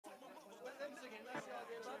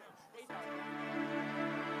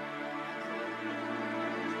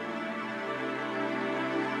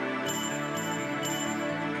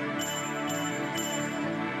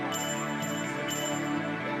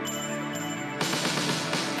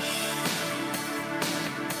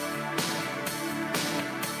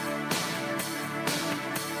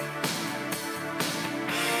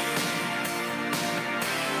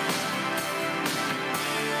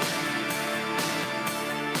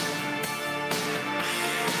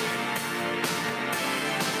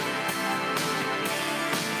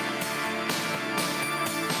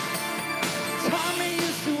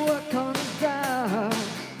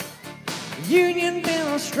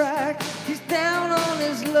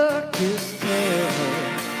is tough,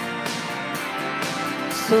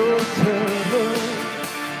 so tough.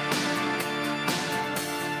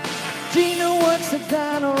 Gina works at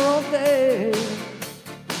diner all day,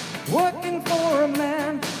 working for a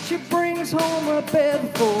man. She brings home a bed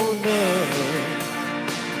for love,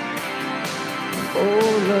 oh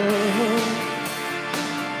love.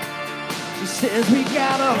 She says we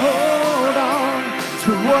gotta hold on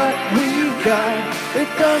to what we got. It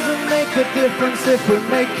doesn't make a difference if we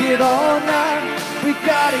make it all night. We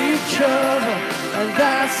got each other, and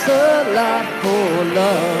that's a lot for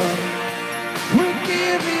love. We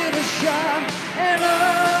give it a shot, and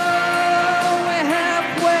oh, we're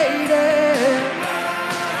halfway there.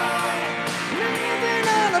 Living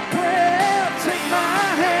on a prayer, take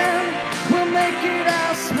my hand, we'll make it,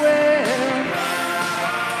 I swear.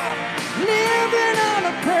 Living on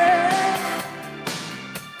a prayer.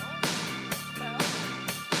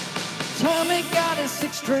 Tommy got his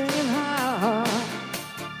 6-string high.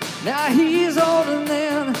 Now he's older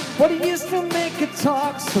than what he used to make it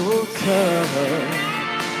talk so tough,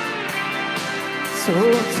 so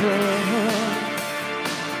tough.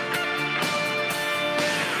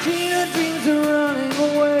 Gina dreams of running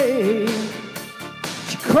away.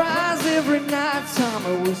 She cries every night.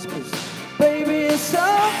 Tommy whispers, baby, it's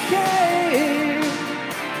okay.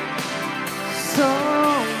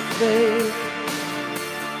 Someday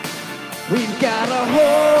we've gotta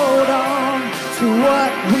hold on to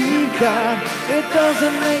what we got. It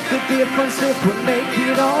doesn't make a difference if we make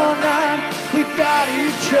it all night. We've got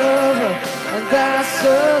each other, and that's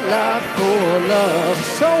a lot for love.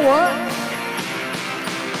 So what?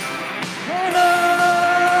 And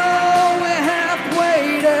oh, we're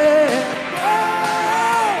halfway there.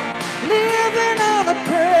 Oh, living on a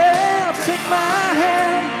prayer. Take my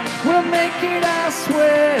hand, we'll make it, I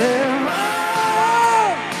swear.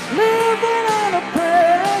 Oh, living on a prayer.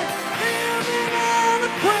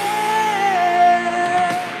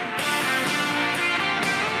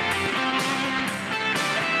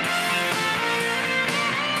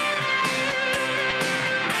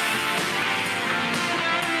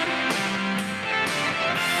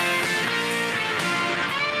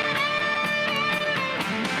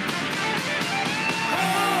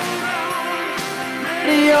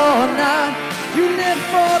 Or not, you live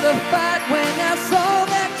for the fight when that's all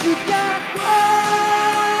that you got.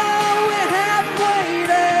 Oh, we're halfway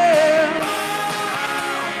there.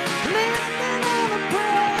 Living on a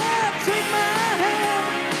prayer, take my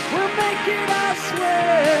hand, we'll make it, I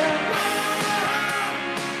swear.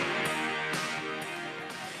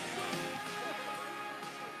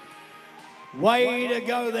 Way to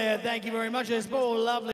go there. Thank you very much. It's all lovely.